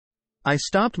I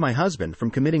stopped my husband from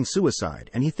committing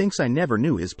suicide and he thinks I never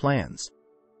knew his plans.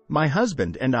 My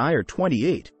husband and I are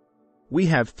 28. We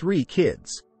have 3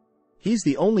 kids. He's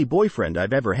the only boyfriend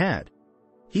I've ever had.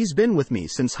 He's been with me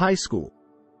since high school.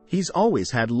 He's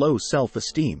always had low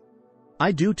self-esteem.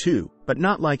 I do too, but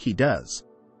not like he does.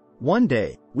 One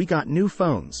day, we got new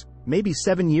phones. Maybe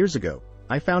 7 years ago,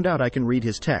 I found out I can read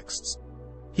his texts.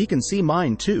 He can see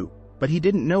mine too, but he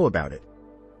didn't know about it.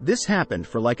 This happened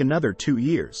for like another 2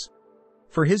 years.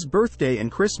 For his birthday and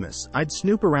Christmas, I'd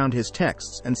snoop around his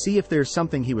texts and see if there's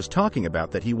something he was talking about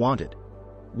that he wanted.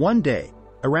 One day,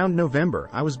 around November,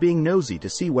 I was being nosy to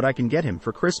see what I can get him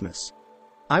for Christmas.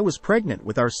 I was pregnant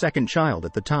with our second child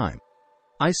at the time.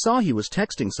 I saw he was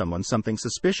texting someone something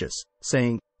suspicious,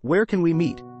 saying, "Where can we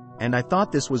meet?" And I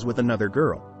thought this was with another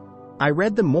girl. I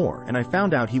read them more and I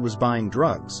found out he was buying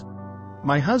drugs.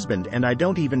 My husband and I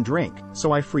don't even drink,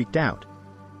 so I freaked out.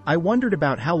 I wondered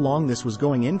about how long this was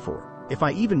going in for, if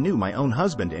I even knew my own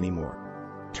husband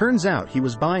anymore. Turns out he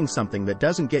was buying something that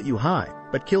doesn't get you high,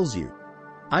 but kills you.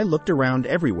 I looked around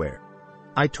everywhere.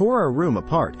 I tore our room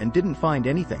apart and didn't find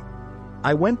anything.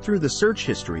 I went through the search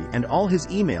history and all his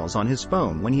emails on his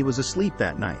phone when he was asleep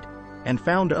that night, and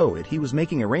found he was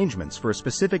making arrangements for a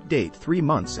specific date 3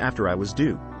 months after I was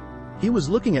due. He was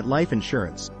looking at life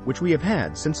insurance, which we have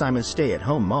had since I'm a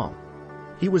stay-at-home mom.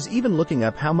 He was even looking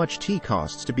up how much tea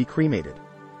costs to be cremated.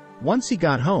 Once he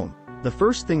got home, the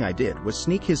first thing I did was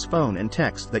sneak his phone and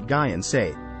text that guy and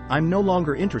say, "I'm no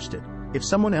longer interested. If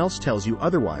someone else tells you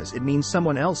otherwise, it means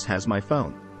someone else has my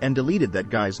phone," and deleted that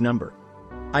guy's number.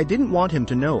 I didn't want him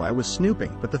to know I was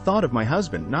snooping, but the thought of my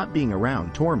husband not being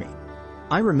around tore me.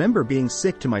 I remember being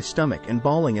sick to my stomach and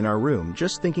bawling in our room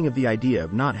just thinking of the idea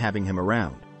of not having him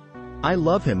around. I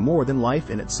love him more than life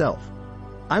in itself.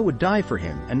 I would die for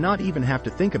him and not even have to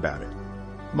think about it.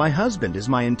 My husband is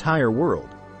my entire world.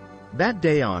 That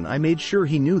day on, I made sure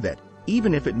he knew that,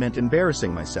 even if it meant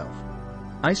embarrassing myself.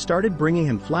 I started bringing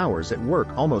him flowers at work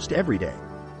almost every day.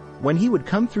 When he would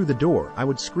come through the door, I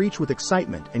would screech with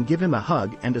excitement and give him a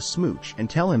hug and a smooch and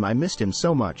tell him I missed him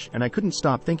so much and I couldn't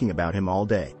stop thinking about him all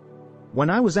day. When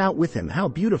I was out with him, how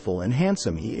beautiful and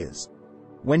handsome he is.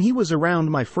 When he was around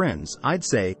my friends, I'd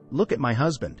say, "Look at my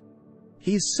husband.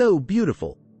 He's so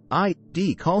beautiful." I'd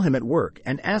call him at work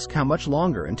and ask how much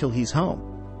longer until he's home.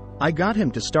 I got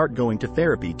him to start going to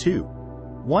therapy too.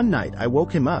 One night I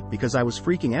woke him up because I was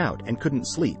freaking out and couldn't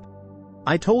sleep.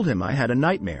 I told him I had a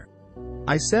nightmare.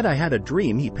 I said I had a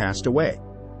dream he passed away.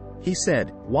 He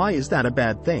said, "Why is that a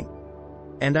bad thing?"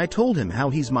 And I told him how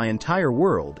he's my entire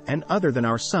world, and other than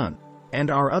our son,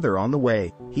 and our other on the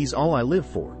way, he's all I live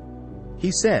for.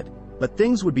 He said, "But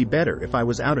things would be better if I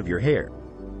was out of your hair."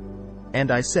 And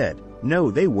I said,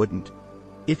 "No, they wouldn't.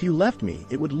 If you left me,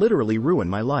 it would literally ruin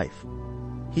my life."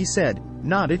 He said,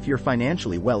 "Not if you're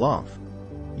financially well off.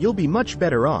 You'll be much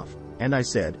better off." And I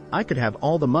said, "I could have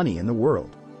all the money in the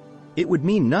world. It would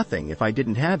mean nothing if I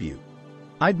didn't have you.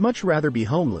 I'd much rather be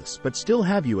homeless but still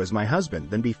have you as my husband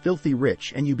than be filthy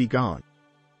rich and you be gone."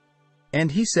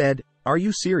 And he said, "Are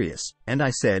you serious?" And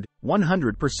I said,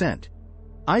 100%.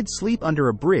 I'd sleep under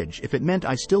a bridge if it meant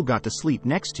I still got to sleep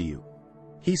next to you.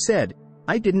 He said,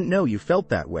 "I didn't know you felt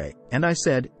that way." And I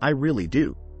said, "I really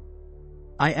do."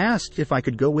 I asked if I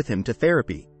could go with him to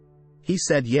therapy. He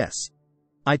said yes.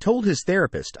 I told his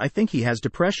therapist I think he has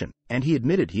depression, and he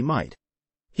admitted he might.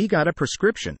 He got a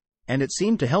prescription, and it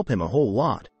seemed to help him a whole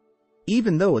lot.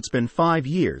 Even though it's been 5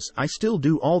 years, I still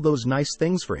do all those nice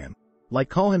things for him, like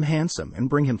call him handsome and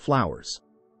bring him flowers.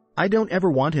 I don't ever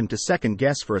want him to second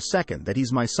guess for a second that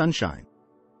he's my sunshine.